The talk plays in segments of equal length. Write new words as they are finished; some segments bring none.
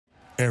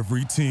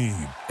Every team,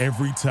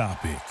 every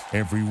topic,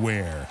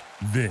 everywhere.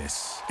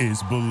 This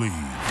is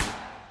Bleav.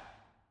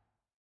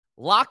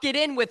 Lock it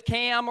in with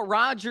Cam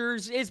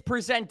Rogers is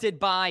presented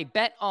by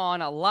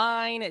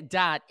betonline.ag,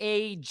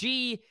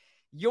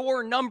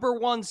 your number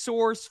one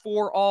source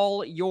for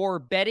all your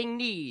betting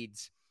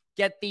needs.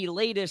 Get the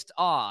latest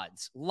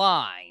odds,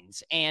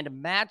 lines, and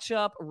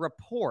matchup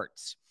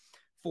reports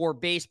for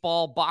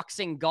baseball,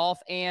 boxing, golf,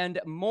 and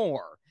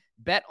more.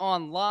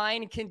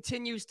 BetOnline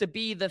continues to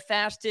be the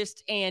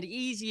fastest and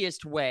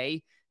easiest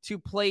way to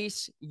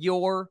place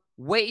your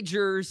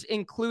wagers,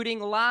 including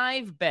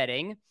live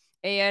betting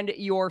and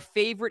your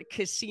favorite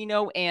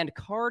casino and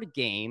card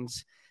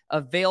games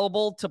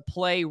available to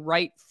play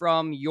right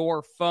from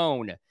your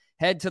phone.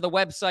 Head to the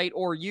website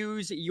or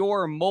use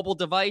your mobile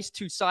device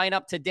to sign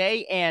up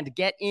today and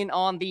get in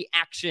on the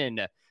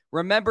action.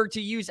 Remember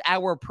to use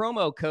our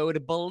promo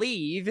code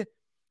Bleav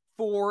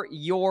for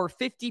your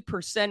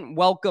 50%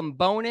 welcome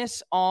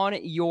bonus on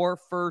your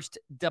first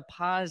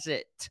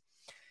deposit.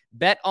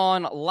 Bet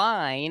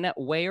online,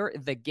 where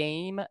the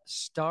game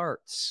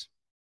starts.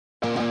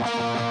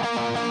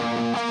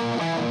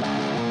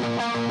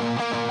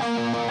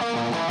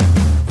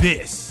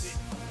 This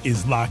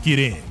is Lock It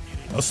In,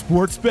 a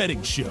sports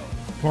betting show,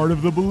 part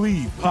of the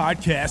Bleav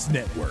Podcast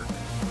Network.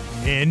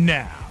 And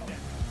now,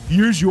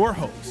 here's your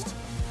host,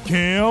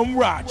 Cam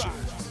Rogers.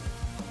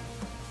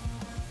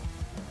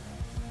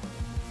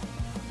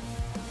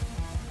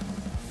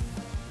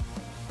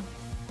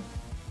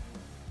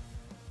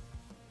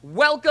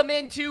 Welcome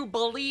into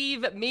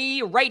Bleav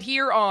Me right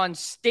here on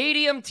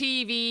Stadium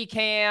TV.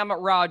 Cam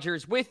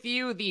Rogers with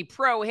you, the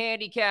pro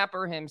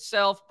handicapper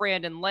himself,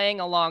 Brandon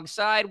Lang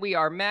alongside. We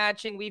are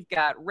matching. We've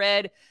got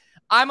red.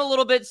 I'm a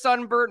little bit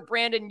sunburnt,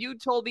 Brandon. You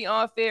told me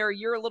off air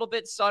you're a little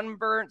bit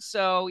sunburnt,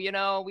 so,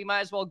 we might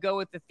as well go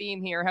with the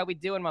theme here. How we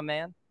doing, my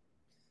man?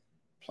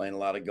 Playing a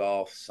lot of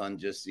golf. Sun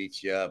just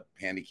eats you up.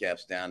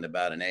 Handicap's down to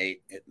about an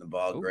 8. Hitting the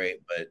ball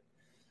great, but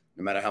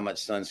no matter how much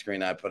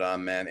sunscreen I put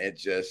on, man, it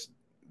just –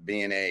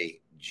 being a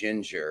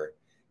ginger,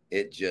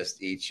 it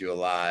just eats you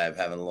alive.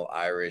 Having a little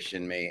Irish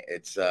in me,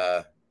 it's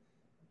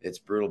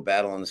brutal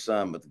battle in the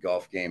sun, but the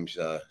golf game's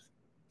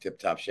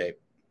tip-top shape.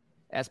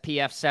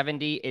 SPF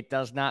 70, it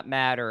does not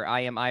matter. I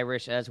am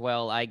Irish as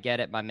well. I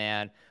get it, my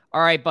man. All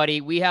right, buddy,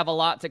 we have a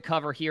lot to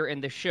cover here in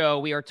the show.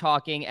 We are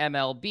talking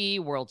MLB,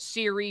 World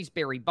Series,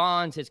 Barry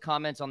Bonds, his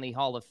comments on the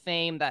Hall of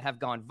Fame that have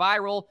gone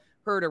viral,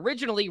 heard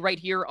originally right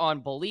here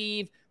on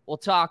Bleav. We'll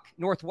talk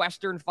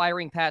Northwestern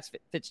firing Pat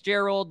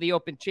Fitzgerald, the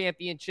Open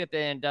Championship,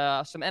 and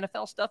some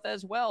NFL stuff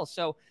as well.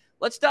 So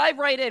let's dive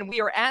right in.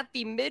 We are at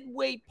the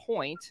midway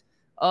point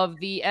of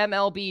the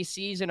MLB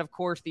season. Of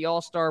course, the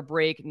All-Star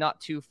break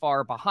not too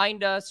far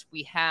behind us.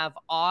 We have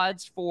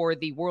odds for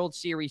the World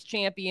Series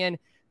champion.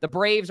 The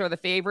Braves are the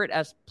favorite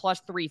as plus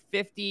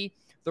 350.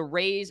 The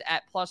Rays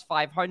at plus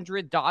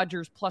 500.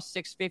 Dodgers plus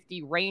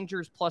 650.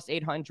 Rangers plus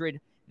 800.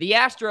 The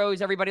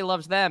Astros, everybody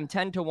loves them,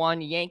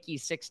 10-1.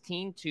 Yankees,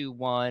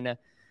 16-1.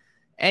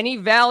 Any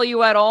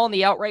value at all in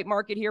the outright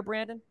market here,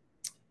 Brandon?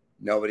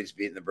 Nobody's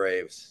beating the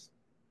Braves.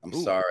 I'm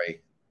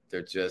sorry.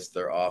 Their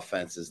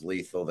offense is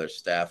lethal. Their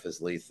staff is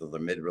lethal.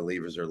 Their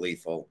mid-relievers are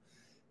lethal.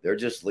 They're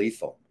just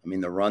lethal. I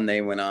mean, the run they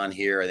went on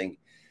here, I think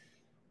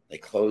they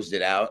closed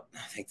it out.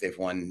 I think they've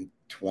won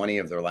 20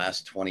 of their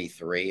last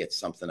 23. It's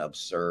something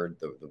absurd.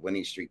 The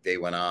winning streak they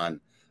went on.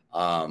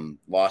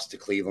 Lost to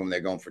Cleveland.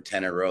 They're going for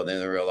 10 in a row. Then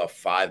they're reeled off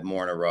 5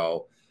 more in a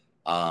row.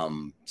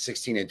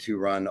 16-2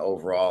 run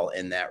overall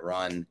in that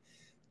run.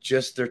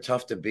 Just they're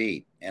tough to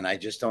beat, and I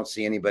just don't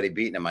see anybody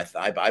beating them.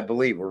 I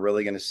believe we're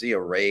really going to see a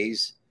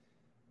Rays,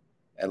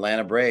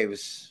 Atlanta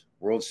Braves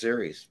World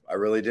Series. I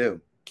really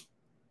do.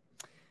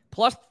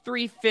 Plus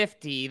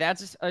 350.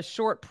 That's a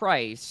short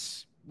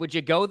price. Would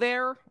you go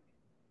there?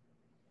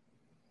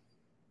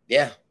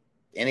 Yeah,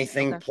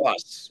 anything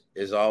plus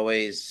is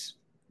always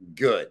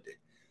good.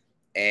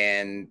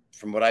 And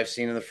from what I've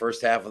seen in the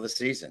first half of the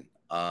season,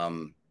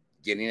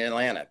 getting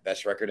Atlanta,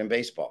 best record in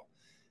baseball.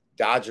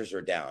 Dodgers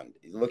are down.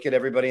 Look at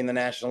everybody in the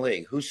National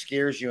League. Who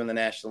scares you in the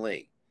National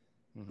League?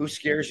 Mm-hmm. Who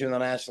scares you in the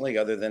National League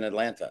other than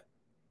Atlanta?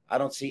 I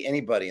don't see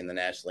anybody in the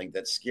National League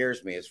that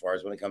scares me as far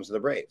as when it comes to the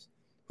Braves.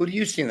 Who do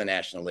you see in the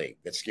National League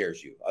that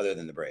scares you other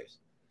than the Braves?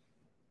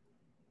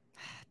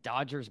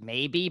 Dodgers,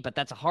 maybe, but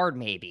that's a hard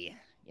maybe,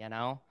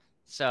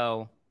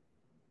 So,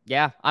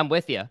 yeah, I'm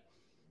with you.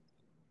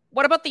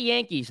 What about the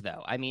Yankees,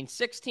 though? I mean,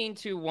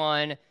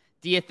 16-1.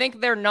 Do you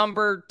think their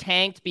number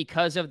tanked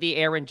because of the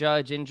Aaron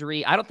Judge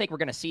injury? I don't think we're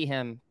going to see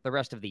him the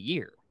rest of the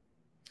year.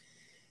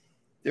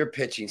 Their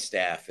pitching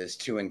staff is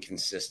too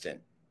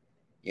inconsistent.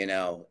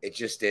 It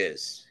just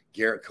is.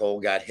 Garrett Cole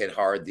got hit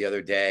hard the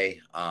other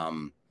day.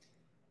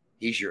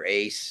 He's your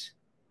ace.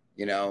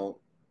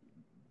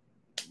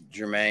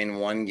 Jermaine,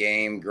 one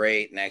game,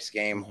 great. Next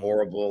game,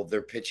 horrible.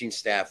 Their pitching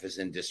staff is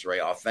in disarray.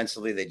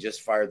 Offensively, they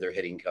just fired their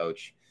hitting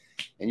coach.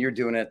 And you're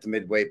doing it at the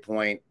midway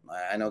point.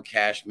 I know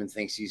Cashman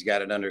thinks he's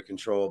got it under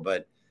control,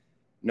 but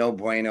no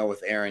bueno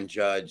with Aaron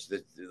Judge.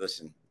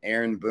 Listen,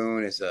 Aaron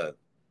Boone is a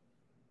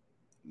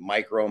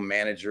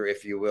micromanager,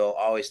 if you will.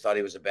 Always thought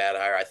he was a bad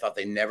hire. I thought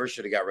they never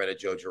should have got rid of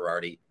Joe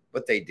Girardi,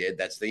 but they did.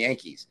 That's the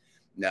Yankees.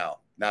 No,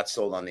 not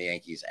sold on the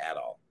Yankees at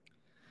all.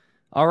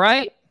 All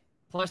right.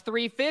 Plus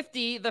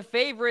 350, the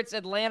favorites,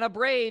 Atlanta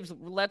Braves.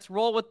 Let's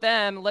roll with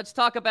them. Let's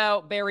talk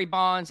about Barry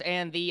Bonds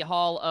and the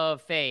Hall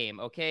of Fame.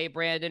 Okay,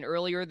 Brandon,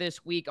 earlier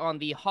this week on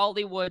the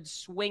Hollywood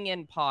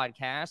Swingin'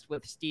 podcast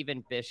with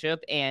Stephen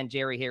Bishop and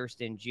Jerry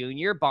Hairston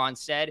Jr., Bonds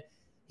said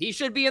he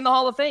should be in the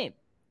Hall of Fame.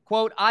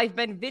 Quote, "I've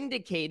been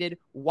vindicated.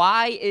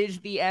 Why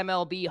is the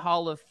MLB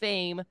Hall of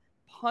Fame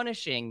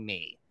punishing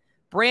me?"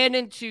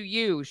 Brandon, to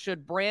you,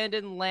 should Barry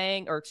Bonds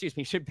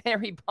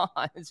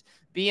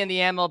be in the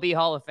MLB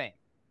Hall of Fame?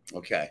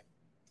 Okay.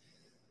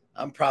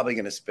 I'm probably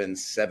going to spend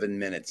 7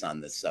 minutes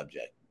on this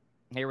subject.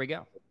 Here we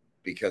go.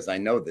 Because I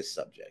know this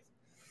subject.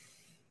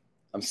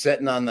 I'm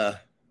sitting on the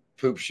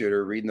poop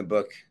shooter reading the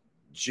book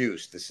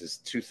Juice. This is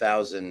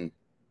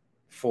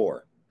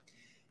 2004.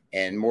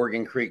 And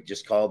Morgan Creek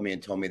just called me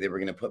and told me they were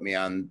going to put me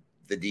on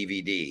the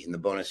DVD in the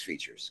bonus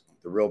features.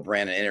 The real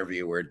Brandon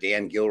interview where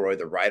Dan Gilroy,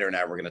 the writer, and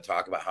I were going to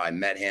talk about how I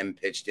met him,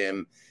 pitched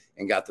him,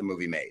 and got the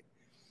movie made.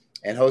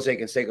 And Jose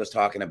Canseco's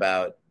talking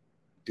about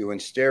doing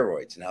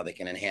steroids and how they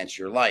can enhance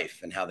your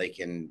life and how they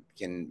can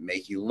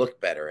make you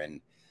look better.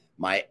 And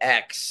my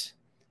ex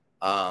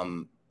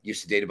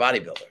used to date a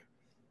bodybuilder.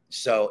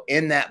 So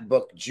in that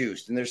book,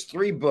 Juiced, and there's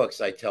 3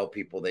 books I tell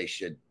people they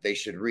should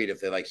read if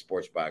they like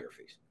sports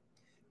biographies.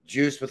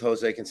 Juiced with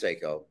Jose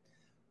Canseco,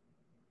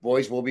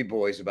 Boys Will Be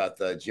Boys about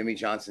the Jimmy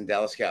Johnson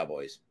Dallas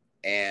Cowboys,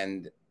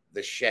 and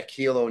the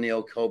Shaquille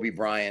O'Neal, Kobe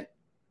Bryant,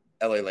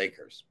 LA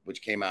Lakers,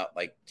 which came out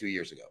like 2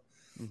 years ago.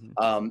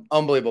 Mm-hmm.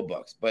 Unbelievable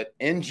books. But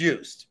in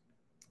Juiced,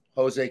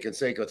 Jose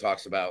Canseco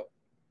talks about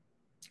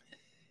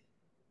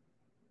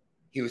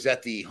he was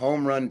at the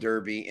Home Run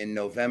Derby in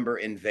November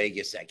in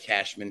Vegas at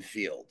Cashman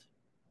Field.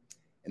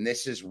 And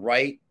this is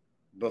right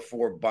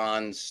before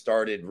Bonds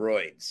started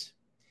roids.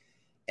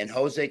 And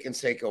Jose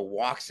Canseco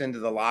walks into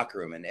the locker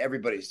room, and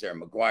everybody's there.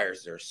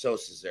 McGuire's there,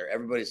 Sosa's there,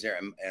 everybody's there.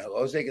 And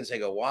Jose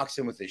Canseco walks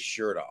in with his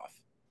shirt off,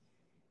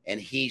 and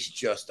he's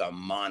just a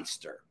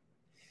monster.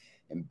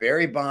 And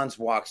Barry Bonds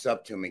walks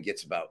up to him and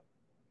gets about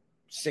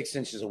 6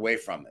 inches away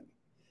from him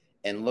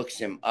and looks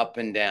him up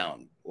and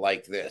down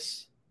like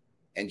this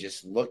and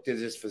just looked at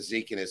his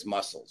physique and his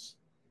muscles,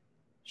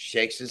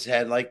 shakes his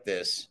head like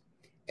this,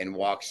 and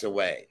walks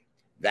away.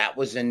 That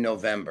was in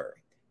November.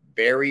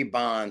 Barry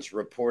Bonds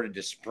reported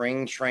to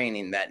spring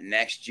training that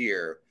next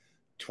year,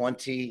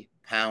 20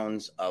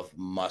 pounds of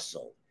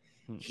muscle.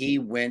 He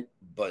went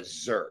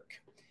berserk.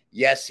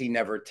 Yes, he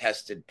never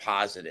tested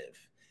positive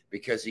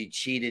because he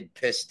cheated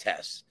piss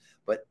tests,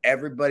 but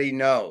everybody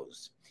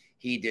knows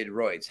he did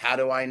roids. How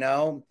do I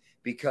know?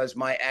 Because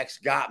my ex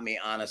got me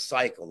on a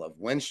cycle of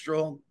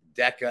Winstrol,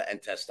 Deca, and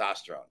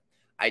testosterone.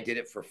 I did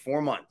it for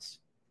 4 months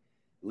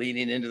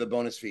leading into the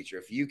bonus feature.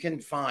 If you can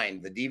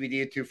find the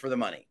DVD of 2 for the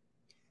Money,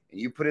 and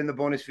you put in the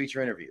bonus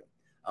feature interview,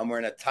 I'm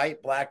wearing a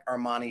tight black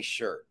Armani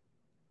shirt,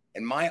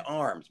 and my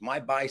arms, my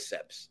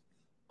biceps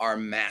are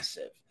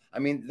massive. I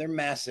mean, they're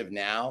massive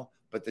now,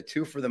 but the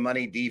 2 for the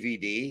Money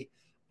DVD,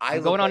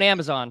 I'm going on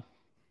Amazon.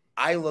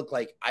 I look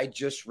like I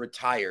just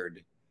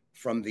retired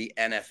from the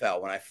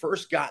NFL. When I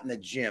first got in the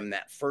gym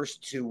that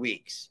first 2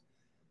 weeks,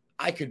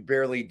 I could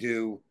barely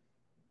do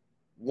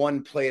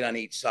 1 plate on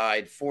each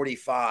side, 5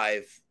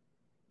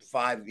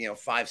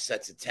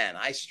 sets of 10.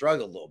 I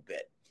struggled a little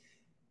bit.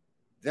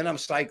 Then I'm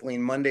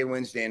cycling Monday,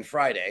 Wednesday, and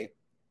Friday.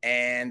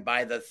 And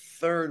by the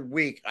 3rd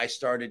week, I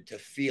started to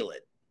feel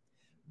it.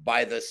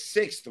 By the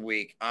 6th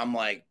week, I'm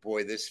like,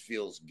 boy, this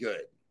feels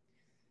good.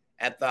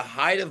 At the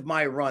height of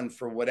my run,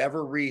 for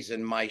whatever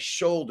reason, my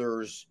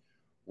shoulders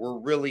were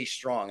really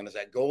strong. And it was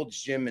at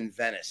Gold's Gym in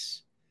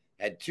Venice.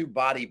 Had 2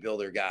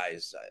 bodybuilder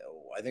guys.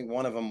 I think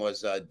one of them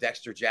was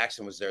Dexter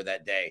Jackson was there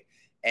that day.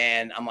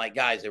 And I'm like,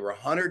 guys, they were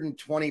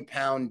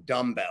 120-pound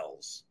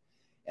dumbbells.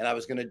 And I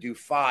was going to do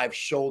 5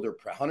 shoulder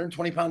press,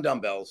 120-pound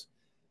dumbbells,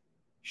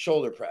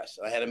 shoulder press.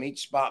 I had them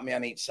each spot me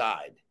on each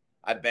side.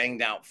 I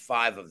banged out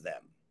 5 of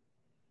them.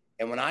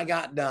 And when I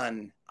got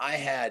done, I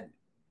had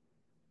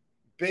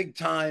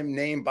big-time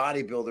name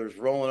bodybuilders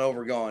rolling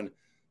over going,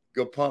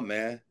 good pump,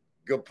 man.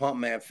 Good pump,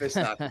 man. Fist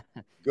knock.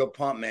 Good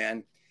pump,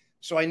 man.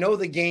 So I know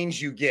the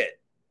gains you get.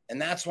 And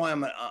that's why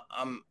I'm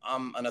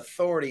an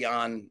authority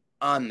on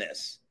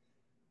this.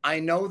 I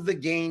know the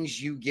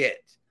gains you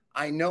get.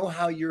 I know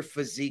how your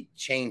physique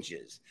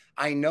changes.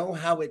 I know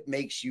how it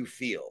makes you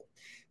feel.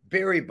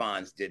 Barry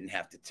Bonds didn't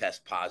have to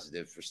test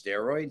positive for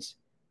steroids.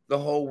 The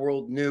whole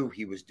world knew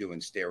he was doing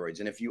steroids.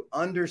 And if you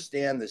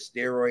understand the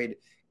steroid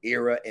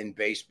era in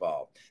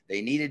baseball,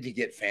 they needed to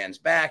get fans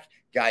back.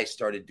 Guys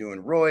started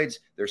doing roids.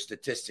 Their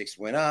statistics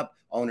went up.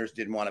 Owners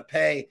didn't want to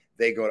pay.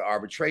 They go to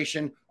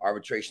arbitration.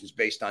 Arbitration's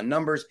based on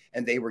numbers,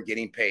 and they were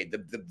getting paid.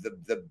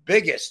 The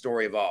biggest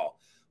story of all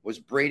was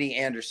Brady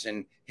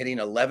Anderson hitting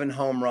 11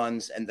 home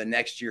runs and the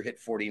next year hit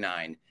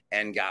 49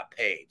 and got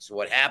paid. So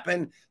what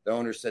happened? The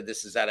owner said,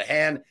 this is out of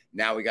hand.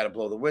 Now we got to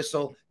blow the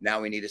whistle. Now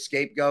we need a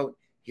scapegoat.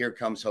 Here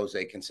comes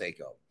Jose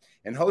Canseco.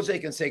 And Jose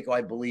Canseco,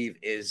 I Bleav,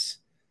 is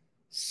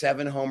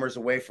 7 homers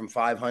away from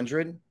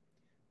 500,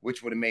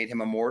 which would have made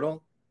him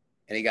immortal.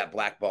 And he got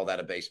blackballed out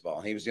of baseball.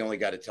 And he was the only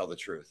guy to tell the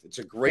truth. It's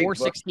a great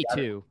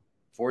 462. book.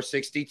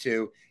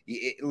 462.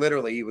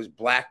 Literally, he was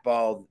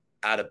blackballed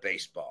out of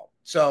baseball.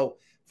 So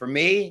for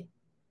me,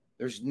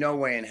 there's no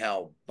way in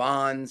hell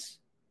Bonds,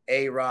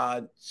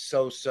 A-Rod,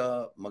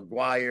 Sosa,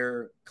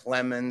 McGuire,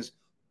 Clemens,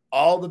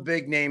 all the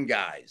big name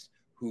guys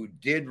who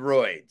did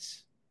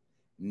roids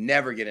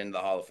never get into the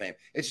Hall of Fame.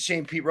 It's a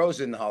shame Pete Rose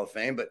is in the Hall of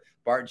Fame, but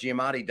Bart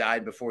Giamatti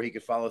died before he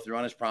could follow through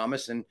on his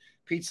promise, and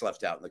Pete's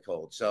left out in the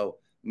cold. So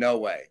no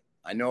way.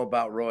 I know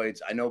about roids.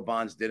 I know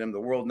Bonds did them. The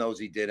world knows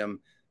he did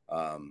them.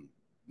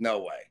 No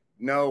way.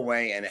 No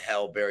way in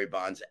hell Barry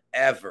Bonds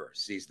ever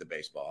sees the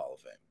Baseball Hall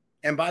of Fame.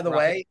 And by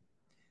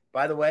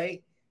the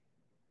way,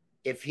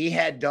 if he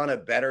had done a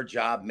better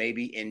job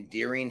maybe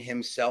endearing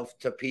himself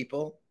to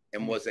people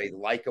and was a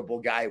likable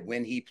guy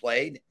when he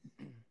played,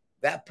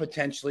 that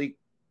potentially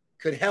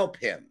could help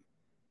him.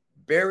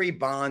 Barry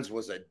Bonds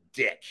was a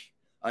dick,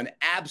 an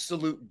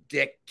absolute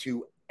dick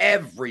to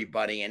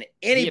everybody and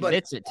anybody. He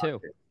admits it too.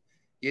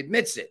 He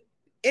admits it.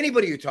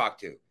 Anybody you talk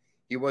to,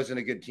 he wasn't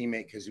a good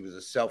teammate because he was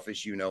a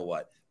selfish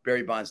you-know-what.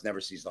 Barry Bonds never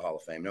sees the Hall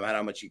of Fame, no matter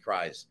how much he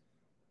cries.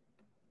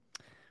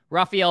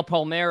 Rafael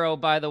Palmeiro,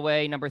 by the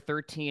way, number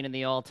 13 in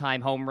the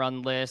all-time home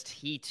run list.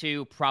 He,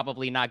 too,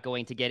 probably not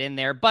going to get in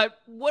there. But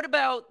what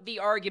about the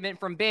argument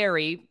from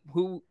Barry,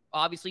 who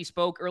obviously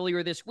spoke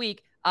earlier this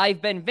week,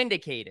 I've been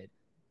vindicated.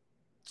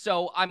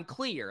 So I'm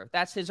clear.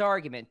 That's his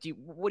argument.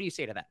 What do you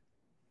say to that?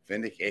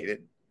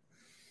 Vindicated?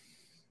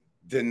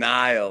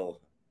 Denial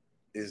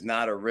is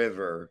not a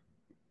river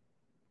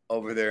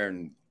over there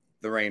in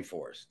the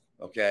rainforest.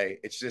 Okay.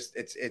 It's just,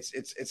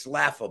 it's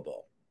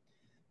laughable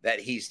that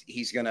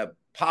he's going to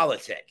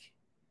politic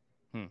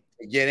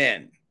to get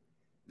in.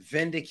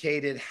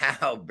 Vindicated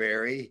how,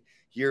 Barry?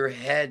 Your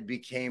head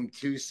became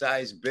 2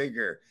 sizes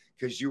bigger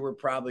because you were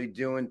probably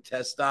doing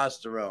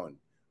testosterone,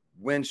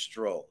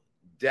 Winstrol,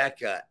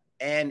 Deca,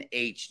 and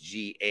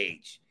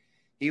HGH.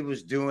 He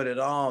was doing it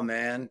all,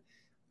 man.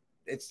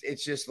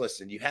 It's just,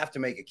 listen, you have to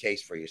make a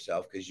case for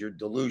yourself because you're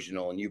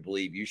delusional and you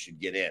believe you should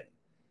get in.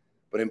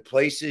 But in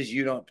places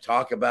you don't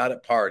talk about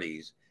at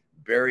parties,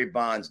 Barry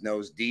Bonds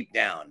knows deep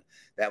down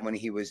that when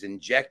he was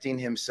injecting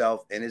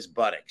himself in his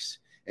buttocks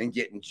and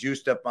getting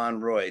juiced up on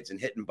roids and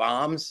hitting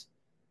bombs,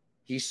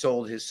 he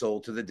sold his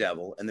soul to the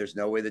devil, and there's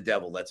no way the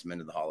devil lets him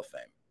into the Hall of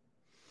Fame.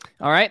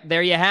 All right,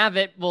 there you have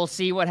it. We'll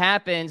see what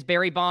happens.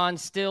 Barry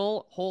Bonds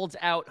still holds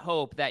out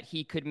hope that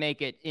he could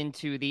make it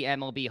into the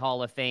MLB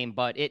Hall of Fame,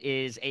 but it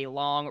is a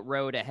long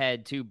road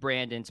ahead, to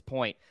Brandon's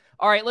point.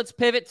 All right, let's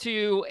pivot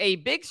to a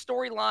big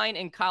storyline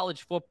in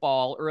college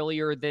football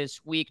earlier this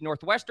week.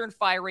 Northwestern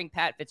firing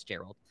Pat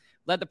Fitzgerald.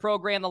 Led the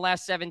program the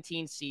last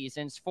 17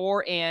 seasons,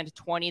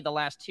 4-20 the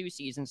last 2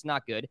 seasons,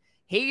 not good.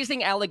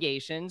 Hazing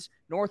allegations.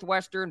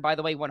 Northwestern, by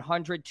the way,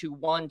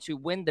 100-1 to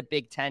win the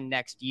Big Ten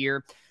next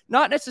year.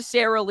 Not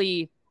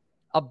necessarily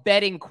a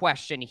betting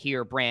question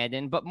here,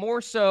 Brandon, but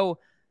more so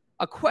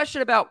a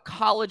question about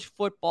college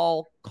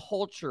football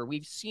culture.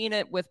 We've seen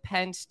it with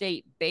Penn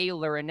State,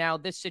 Baylor, and now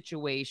this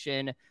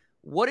situation.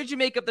 What did you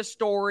make of the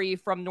story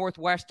from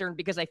Northwestern?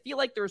 Because I feel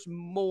like there's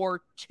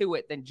more to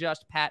it than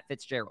just Pat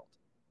Fitzgerald.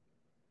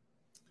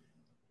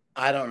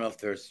 I don't know if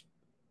there's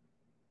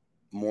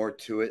more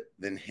to it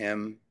than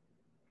him.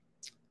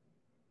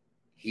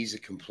 He's a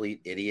complete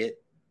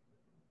idiot.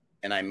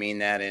 And I mean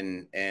that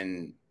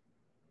in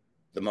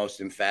the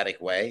most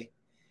emphatic way.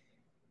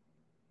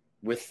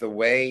 With the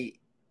way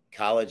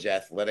college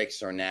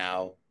athletics are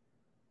now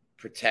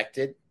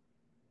protected,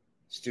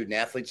 student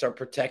athletes are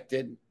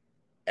protected,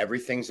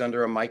 everything's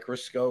under a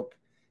microscope.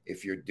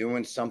 If you're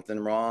doing something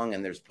wrong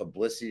and there's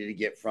publicity to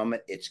get from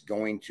it, it's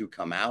going to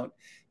come out.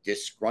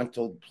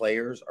 Disgruntled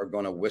players are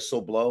going to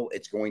whistle blow.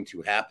 It's going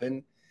to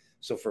happen.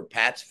 So for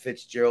Pat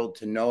Fitzgerald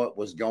to know it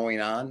was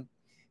going on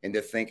and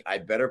to think, I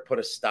better put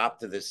a stop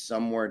to this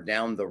somewhere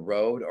down the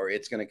road or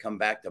it's going to come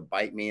back to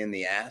bite me in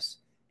the ass,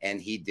 and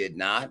he did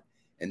not,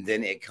 and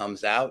then it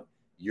comes out,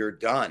 you're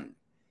done.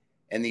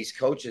 And these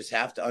coaches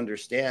have to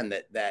understand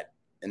that,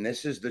 and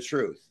this is the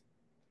truth,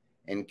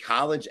 in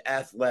college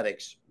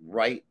athletics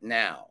right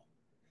now,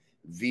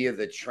 via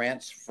the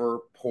transfer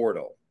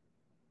portal,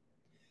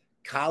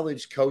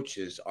 college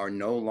coaches are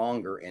no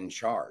longer in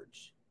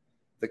charge.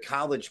 The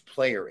college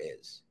player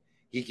is.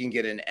 He can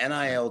get an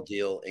NIL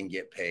deal and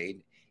get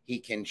paid. He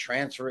can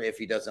transfer if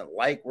he doesn't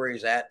like where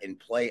he's at and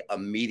play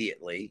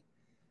immediately.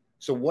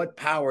 So what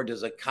power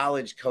does a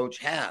college coach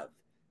have?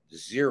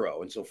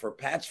 Zero. And so for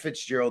Pat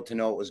Fitzgerald to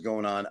know what was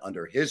going on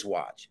under his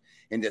watch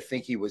and to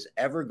think he was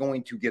ever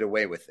going to get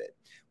away with it,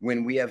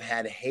 when we have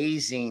had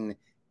hazing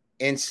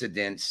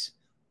incidents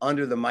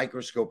under the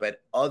microscope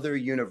at other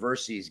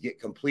universities get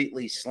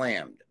completely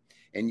slammed,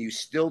 and you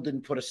still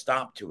didn't put a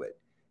stop to it,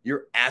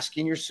 you're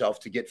asking yourself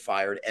to get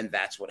fired, and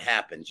that's what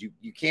happens. You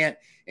can't,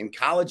 in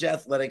college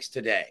athletics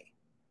today,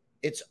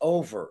 it's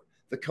over.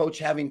 The coach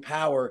having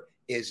power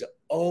is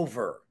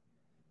over.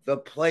 The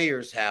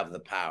players have the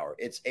power.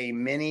 It's a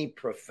mini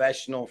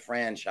professional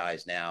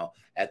franchise now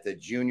at the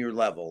junior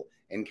level,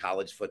 in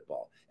college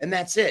football. And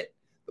that's it.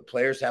 The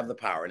players have the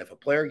power. And if a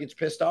player gets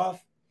pissed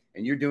off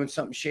and you're doing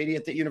something shady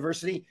at the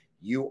university,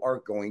 you are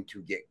going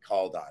to get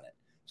called on it.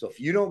 So if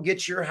you don't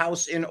get your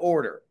house in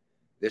order,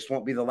 this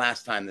won't be the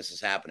last time this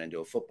is happening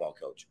to a football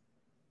coach.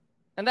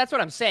 And that's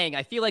what I'm saying.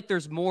 I feel like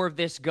there's more of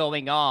this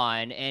going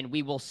on, and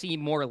we will see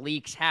more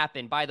leaks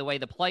happen. By the way,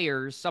 the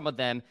players, some of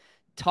them,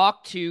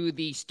 talked to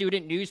the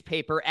student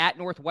newspaper at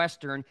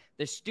Northwestern.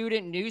 The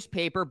student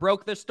newspaper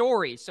broke the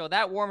story. So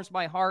that warms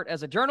my heart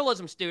as a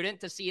journalism student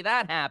to see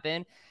that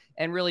happen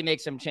and really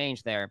make some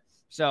change there.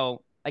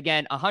 So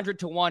again,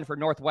 100-1 for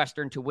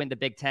Northwestern to win the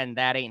Big Ten.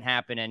 That ain't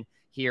happening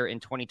here in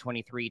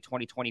 2023,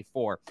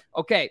 2024.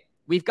 Okay,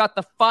 we've got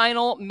the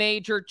final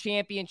major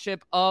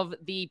championship of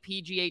the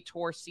PGA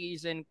Tour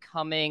season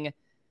coming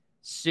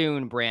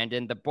soon,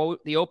 Brandon.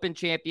 The Open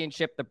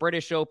Championship, the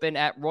British Open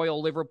at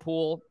Royal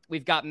Liverpool.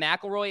 We've got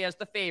McIlroy as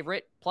the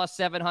favorite, plus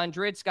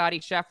 700. Scotty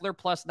Scheffler,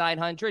 plus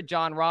 900.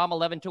 John Rahm,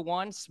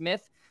 11-1.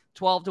 Smith,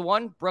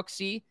 12-1.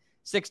 Brooksy,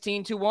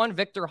 16-1.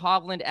 Victor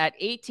Hovland at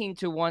 18-1.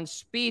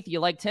 Spieth, you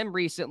liked him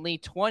recently,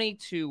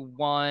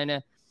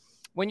 20-1.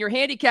 When you're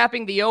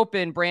handicapping the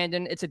Open,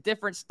 Brandon, it's a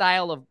different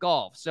style of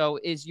golf. So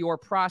is your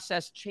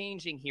process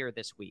changing here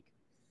this week?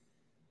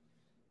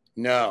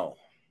 No.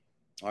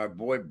 Our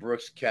boy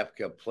Brooks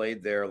Koepka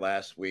played there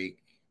last week,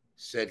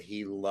 said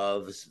he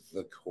loves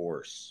the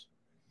course.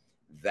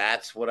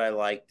 That's what I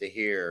like to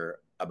hear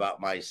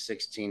about my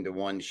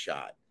 16-1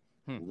 shot.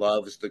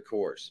 Loves the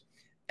course.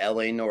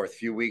 LA North a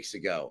few weeks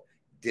ago,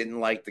 didn't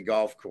like the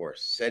golf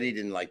course, said he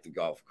didn't like the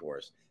golf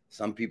course.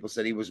 Some people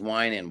said he was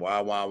whining,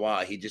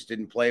 wah. He just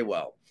didn't play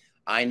well.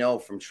 I know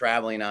from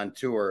traveling on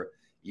tour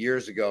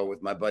years ago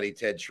with my buddy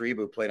Ted Shreve,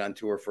 who played on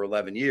tour for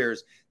 11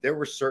 years, there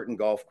were certain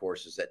golf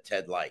courses that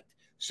Ted liked.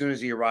 As soon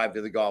as he arrived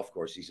at the golf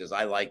course, he says,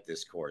 I like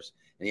this course.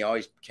 And he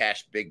always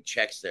cashed big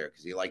checks there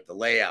because he liked the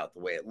layout, the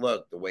way it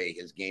looked, the way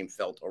his game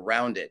felt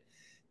around it.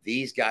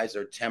 These guys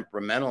are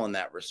temperamental in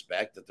that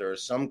respect, that there are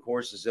some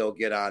courses they'll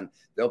get on,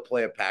 they'll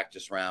play a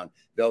practice round,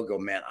 they'll go,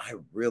 man, I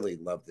really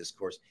love this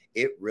course.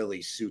 It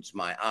really suits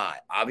my eye.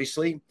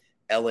 Obviously,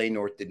 LA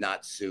North did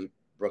not suit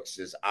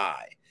Brooks's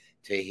eye.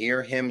 To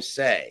hear him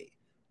say,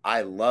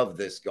 I love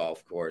this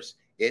golf course,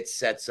 it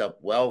sets up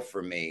well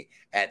for me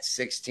at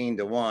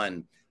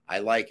 16-1. I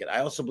like it. I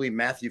also believe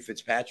Matthew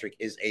Fitzpatrick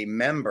is a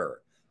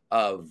member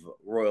of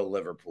Royal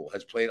Liverpool,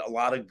 has played a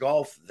lot of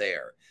golf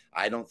there.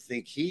 I don't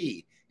think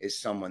he is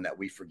someone that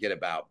we forget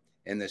about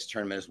in this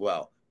tournament as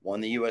well.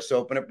 Won the U.S.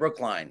 Open at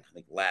Brookline, I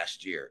think,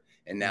 last year.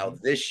 And now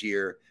this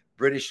year,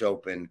 British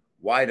Open,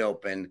 wide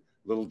open,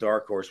 little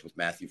dark horse with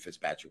Matthew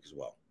Fitzpatrick as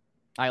well.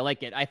 I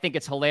like it. I think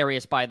it's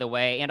hilarious, by the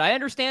way. And I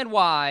understand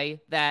why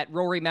that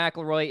Rory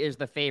McIlroy is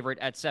the favorite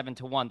at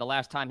 7-1. The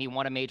last time he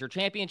won a major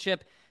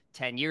championship,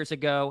 10 years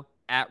ago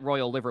at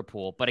Royal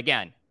Liverpool. But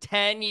again,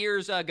 10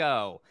 years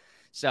ago.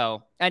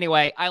 So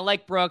anyway, I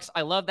like Brooks.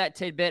 I love that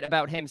tidbit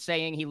about him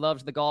saying he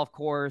loves the golf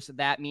course.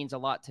 That means a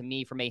lot to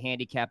me from a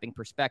handicapping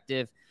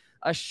perspective.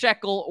 A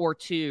shekel or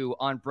two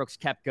on Brooks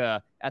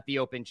Koepka at the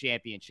Open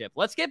Championship.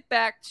 Let's get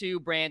back to,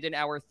 Brandon,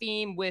 our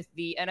theme with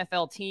the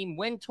NFL team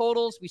win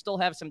totals. We still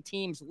have some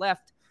teams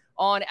left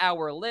on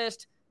our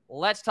list.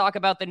 Let's talk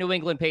about the New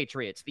England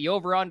Patriots. The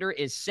over-under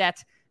is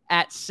set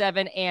at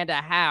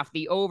 7.5.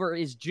 The over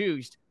is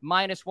juiced,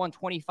 minus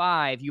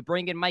 125. You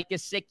bring in Mike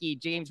Gesicki,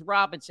 James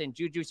Robinson,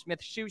 Juju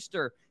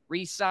Smith-Schuster,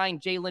 re-sign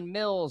Jalen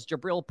Mills,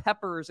 Jabril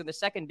Peppers in the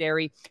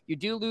secondary. You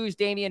do lose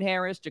Damian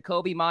Harris,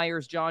 Jacoby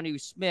Myers, Jonnu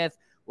Smith.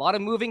 A lot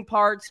of moving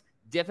parts,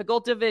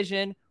 difficult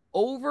division.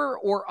 Over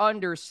or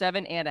under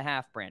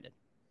 7.5, Brandon?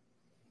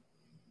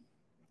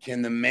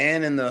 Can the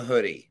man in the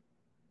hoodie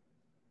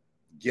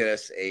get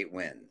us 8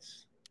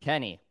 wins?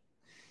 Kenny.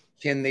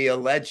 Can the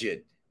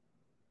alleged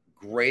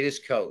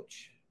greatest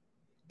coach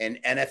in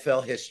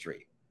NFL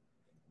history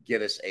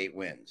get us 8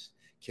 wins?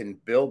 Can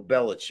Bill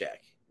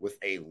Belichick, with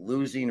a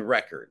losing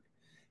record,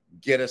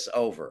 get us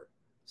over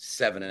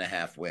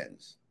 7.5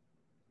 wins?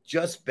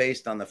 Just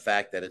based on the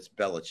fact that it's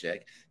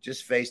Belichick,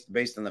 just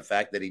based on the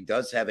fact that he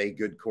does have a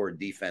good core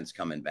defense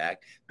coming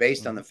back,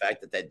 based on the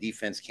fact that that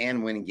defense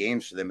can win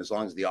games for them as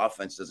long as the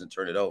offense doesn't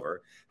turn it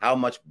over. How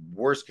much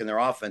worse can their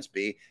offense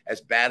be,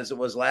 as bad as it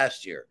was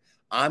last year?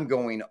 I'm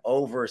going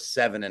over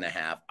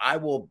 7.5. I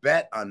will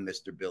bet on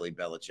Mr. Billy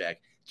Belichick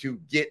to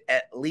get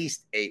at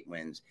least 8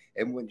 wins.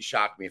 It wouldn't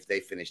shock me if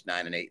they finished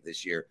 9-8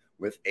 this year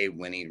with a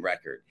winning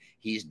record.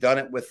 He's done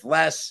it with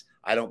less.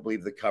 I don't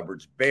believe the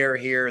cupboard's bare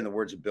here. In the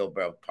words of Bill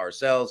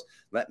Parcells,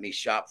 let me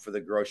shop for the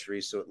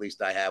groceries so at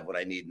least I have what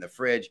I need in the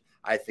fridge.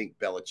 I think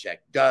Belichick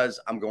does.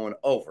 I'm going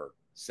over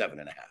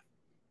 7.5.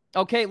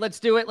 Okay, let's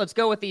do it. Let's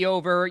go with the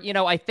over. You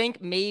know, I think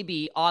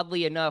maybe,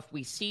 oddly enough,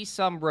 we see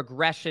some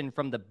regression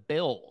from the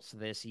Bills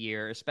this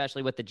year,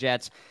 especially with the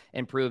Jets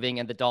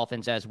improving and the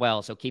Dolphins as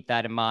well. So keep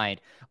that in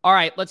mind. All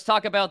right, let's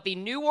talk about the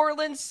New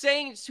Orleans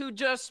Saints, who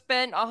just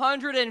spent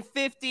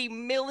 $150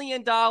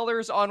 million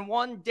on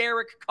one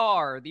Derek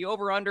Carr. The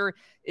over-under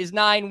is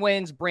 9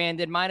 wins,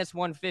 Brandon, minus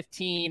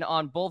 115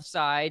 on both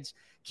sides.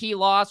 Key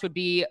loss would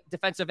be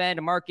defensive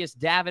end Marcus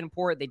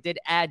Davenport. They did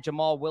add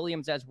Jamal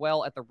Williams as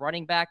well at the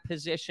running back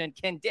position.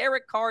 Can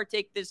Derek Carr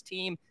take this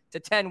team to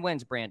 10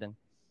 wins, Brandon?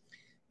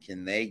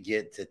 Can they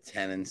get to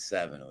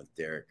 10-7 with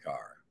Derek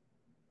Carr?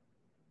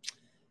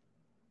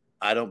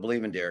 I don't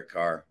believe in Derek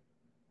Carr.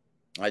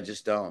 I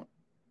just don't.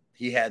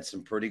 He had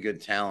some pretty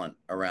good talent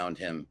around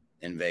him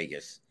in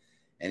Vegas,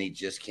 and he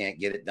just can't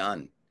get it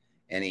done.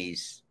 And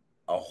he's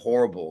a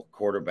horrible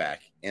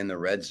quarterback in the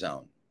red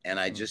zone, and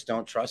I just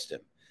don't trust him.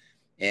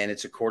 And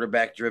it's a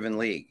quarterback-driven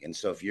league. And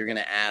so if you're going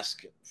to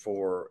ask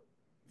for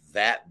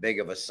that big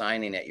of a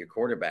signing at your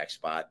quarterback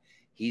spot,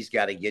 he's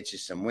got to get you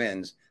some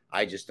wins.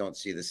 I just don't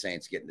see the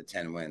Saints getting to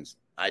 10 wins.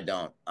 I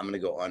don't. I'm going to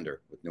go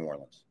under with New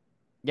Orleans.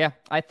 Yeah,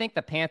 I think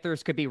the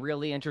Panthers could be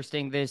really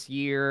interesting this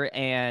year,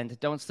 and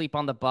don't sleep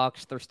on the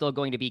Bucs. They're still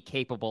going to be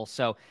capable.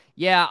 So,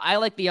 yeah, I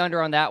like the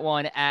under on that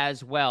one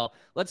as well.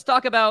 Let's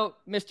talk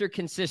about Mr.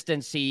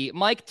 Consistency.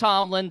 Mike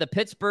Tomlin, the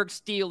Pittsburgh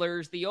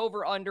Steelers, the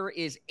over-under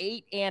is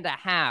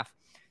 8.5.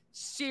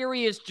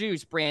 Serious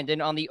juice,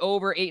 Brandon, on the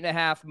over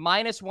 8.5,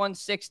 minus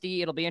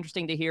 160. It'll be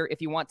interesting to hear if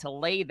you want to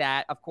lay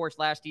that. Of course,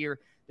 last year,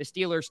 the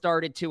Steelers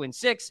started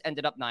 2-6,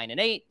 ended up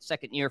 9-8.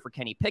 Second year for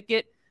Kenny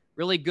Pickett.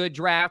 Really good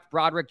draft.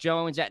 Broderick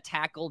Jones at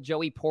tackle,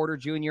 Joey Porter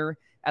Jr.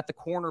 at the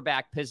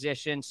cornerback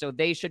position. So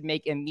they should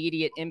make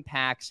immediate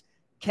impacts.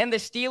 Can the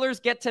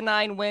Steelers get to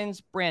 9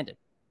 wins, Brandon?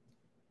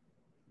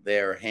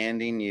 They're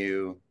handing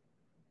you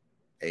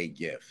a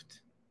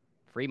gift.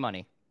 Free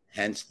money.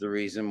 Hence the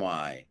reason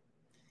why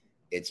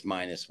it's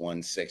minus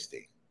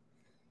 160.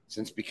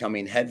 Since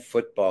becoming head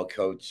football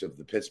coach of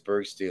the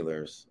Pittsburgh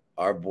Steelers,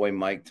 our boy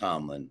Mike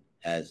Tomlin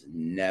has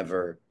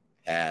never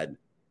had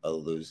a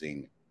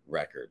losing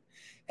record.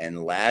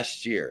 And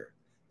last year,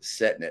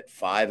 sitting at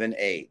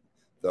 5-8,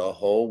 the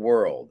whole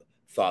world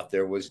thought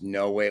there was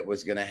no way it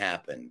was going to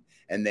happen.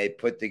 And they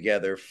put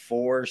together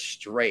 4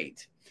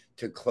 straight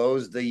to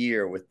close the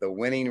year with the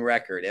winning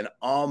record and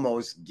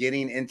almost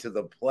getting into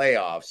the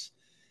playoffs.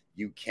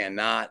 You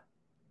cannot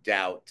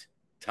doubt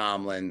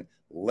Tomlin.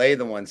 Lay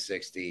the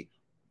 160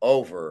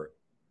 over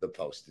the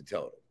posted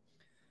total.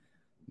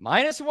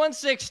 Minus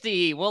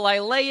 160. Will I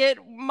lay it?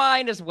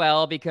 Mine as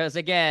well, because,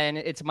 again,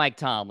 it's Mike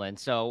Tomlin,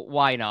 so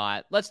why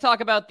not? Let's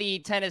talk about the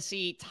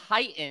Tennessee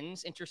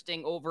Titans.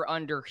 Interesting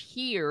over-under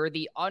here.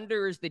 The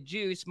under is the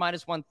juice,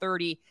 minus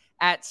 130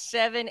 at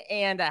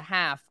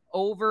 7.5.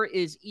 Over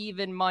is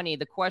even money.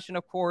 The question,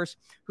 of course,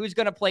 who's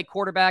going to play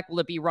quarterback? Will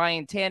it be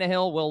Ryan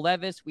Tannehill, Will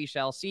Levis? We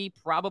shall see.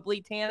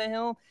 Probably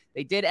Tannehill.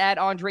 They did add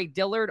Andre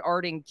Dillard,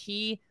 Arden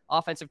Key,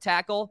 offensive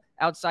tackle,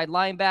 outside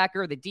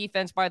linebacker. The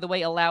defense, by the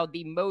way, allowed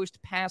the most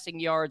passing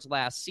yards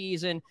last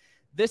season.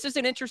 This is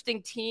an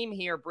interesting team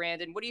here,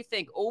 Brandon. What do you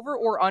think? Over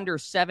or under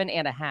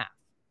 7.5?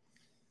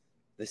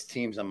 This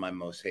team's on my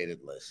most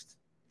hated list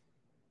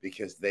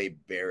because they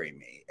bury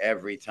me.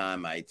 Every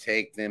time I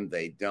take them,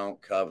 they don't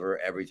cover.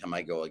 Every time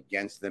I go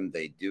against them,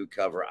 they do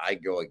cover. I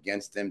go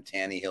against them.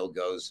 Tannehill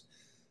goes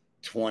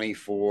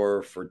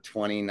 24 for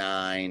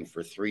 29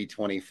 for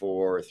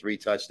 324, 3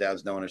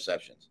 touchdowns, no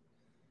interceptions.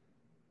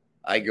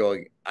 I go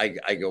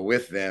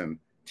with them.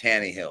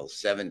 Tannehill,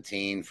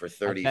 17 for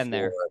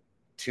 34,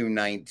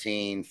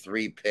 219,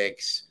 3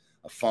 picks,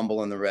 a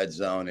fumble in the red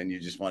zone, and you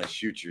just want to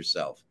shoot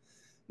yourself.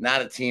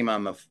 Not a team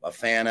I'm a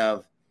fan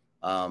of.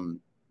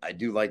 I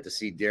do like to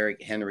see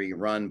Derrick Henry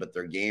run, but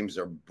their games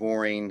are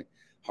boring.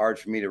 Hard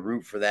for me to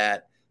root for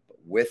that. But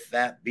with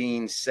that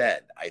being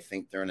said, I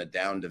think they're in a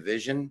down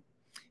division,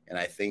 and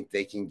I think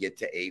they can get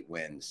to 8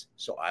 wins.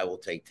 So I will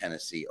take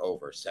Tennessee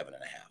over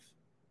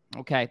 7.5.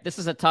 Okay, this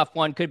is a tough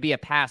one. Could be a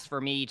pass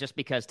for me just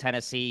because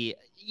Tennessee,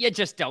 you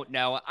just don't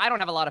know. I don't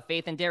have a lot of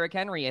faith in Derrick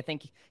Henry. I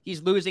think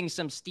he's losing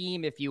some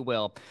steam, if you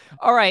will.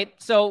 All right,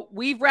 so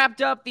we've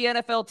wrapped up the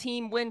NFL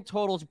team win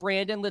totals,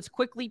 Brandon. Let's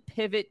quickly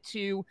pivot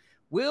to,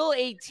 will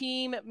a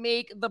team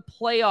make the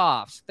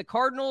playoffs? The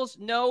Cardinals,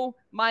 no,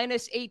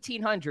 minus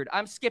 1,800.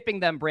 I'm skipping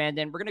them,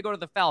 Brandon. We're going to go to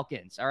the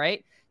Falcons, all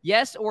right?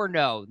 Yes or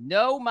no?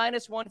 No,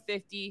 minus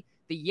 150.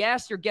 The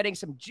yes, you're getting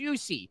some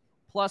juicy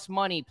plus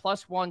money,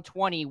 plus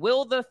 120.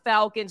 Will the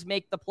Falcons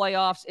make the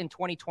playoffs in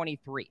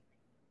 2023?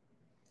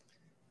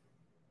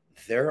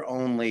 They're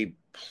only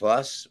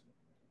plus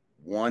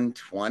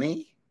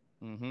 120?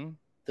 Mm-hmm.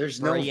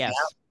 There's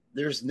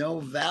no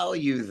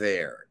value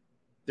there.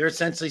 They're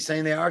essentially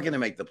saying they are going to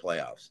make the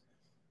playoffs.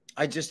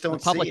 I just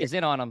don't see it. The public is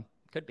in on them.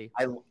 Could be.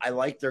 I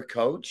like their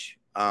coach.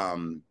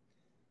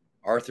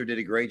 Arthur did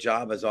a great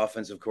job as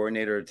offensive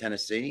coordinator at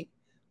Tennessee.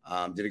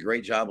 Did a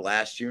great job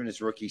last year in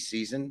his rookie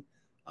season.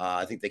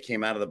 I think they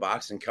came out of the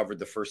box and covered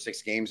the first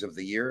 6 games of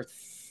the year.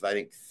 I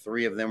think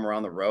 3 of them were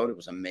on the road. It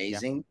was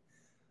amazing.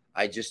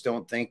 Yeah. I just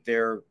don't think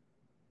they're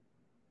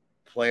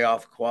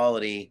playoff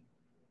quality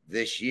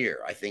this year.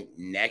 I think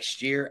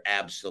next year,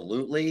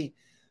 absolutely.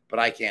 But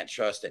I can't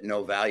trust at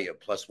no value at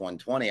plus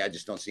 120. I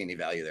just don't see any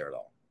value there at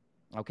all.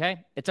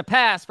 Okay. It's a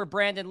pass for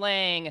Brandon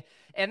Lang.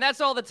 And that's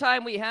all the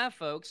time we have,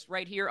 folks,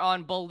 right here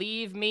on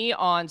Bleav Me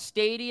on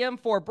Stadium.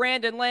 For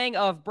Brandon Lang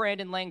of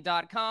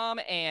BrandonLang.com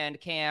and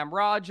Cam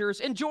Rogers,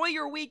 enjoy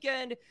your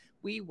weekend.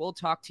 We will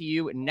talk to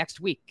you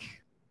next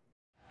week.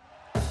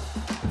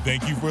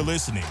 Thank you for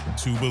listening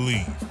to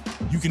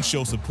Bleav. You can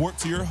show support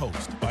to your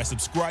host by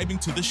subscribing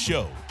to the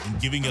show and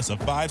giving us a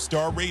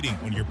 5-star rating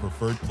on your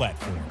preferred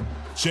platform.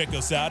 Check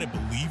us out at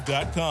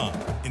Bleav.com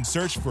and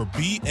search for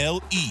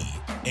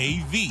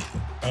BLEAV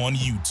on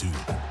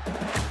YouTube.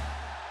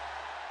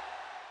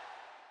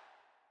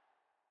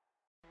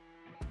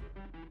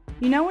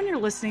 You know when you're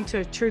listening to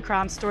a true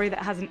crime story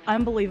that has an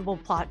unbelievable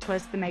plot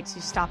twist that makes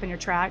you stop in your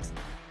tracks?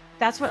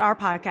 That's what our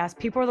podcast,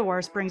 People Are the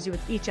Worst, brings you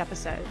with each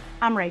episode.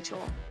 I'm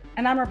Rachel.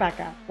 And I'm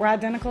Rebecca. We're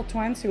identical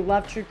twins who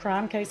love true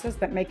crime cases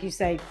that make you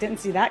say, didn't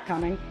see that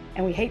coming,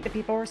 and we hate the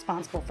people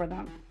responsible for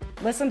them.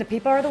 Listen to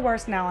People Are the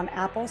Worst now on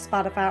Apple,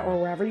 Spotify,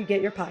 or wherever you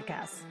get your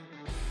podcasts.